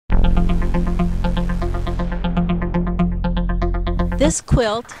This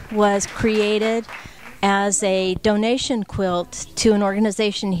quilt was created as a donation quilt to an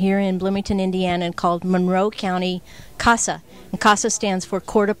organization here in Bloomington, Indiana called Monroe County CASA. And CASA stands for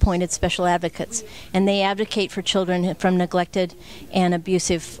Court Appointed Special Advocates, and they advocate for children from neglected and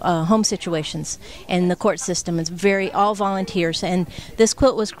abusive home situations. And the court system is all volunteers, and this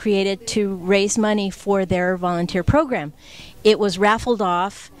quilt was created to raise money for their volunteer program. It was raffled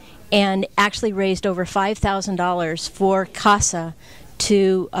off and actually raised over $5,000 for CASA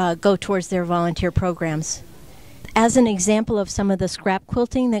to go towards their volunteer programs. As an example of some of the scrap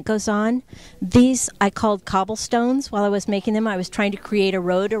quilting that goes on, these I called cobblestones. While I was making them, I was trying to create a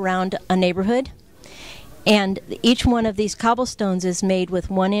road around a neighborhood. And each one of these cobblestones is made with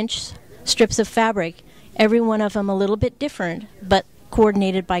 1-inch strips of fabric, every one of them a little bit different, but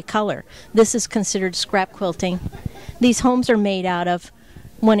coordinated by color. This is considered scrap quilting. These homes are made out of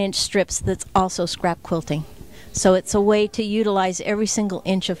 1-inch strips that's also scrap quilting. So it's a way to utilize every single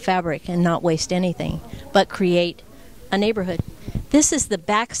inch of fabric and not waste anything, but create a neighborhood. This is the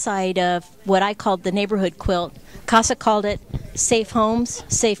backside of what I called the neighborhood quilt. CASA called it Safe Homes,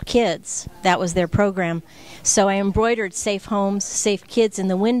 Safe Kids. That was their program. So I embroidered Safe Homes, Safe Kids in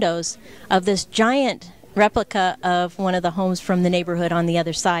the windows of this giant replica of one of the homes from the neighborhood on the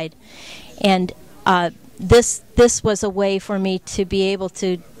other side. And this was a way for me to be able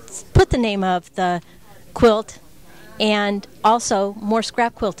to put the name of the quilt and also more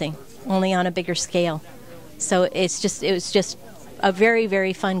scrap quilting, only on a bigger scale. So it was just a very,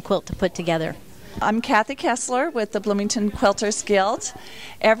 very fun quilt to put together. I'm Kathy Kessler with the Bloomington Quilters Guild.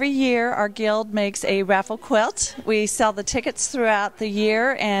 Every year our guild makes a raffle quilt. We sell the tickets throughout the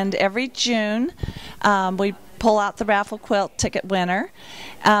year, and every June we pull out the raffle quilt ticket winner.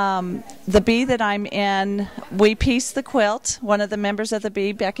 The bee that I'm in, we piece the quilt. One of the members of the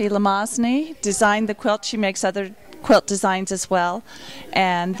bee, Becky Lamosny, designed the quilt. She makes other quilt designs as well,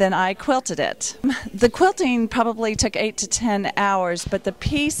 and then I quilted it. The quilting probably took 8 to 10 hours, but the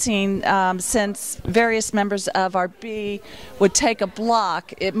piecing, since various members of our bee would take a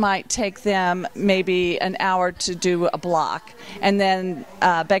block, it might take them maybe an hour to do a block. And then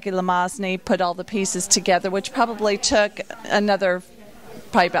Becky Lamosny put all the pieces together, which probably took another,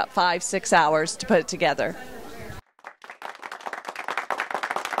 probably about 5-6 hours to put it together.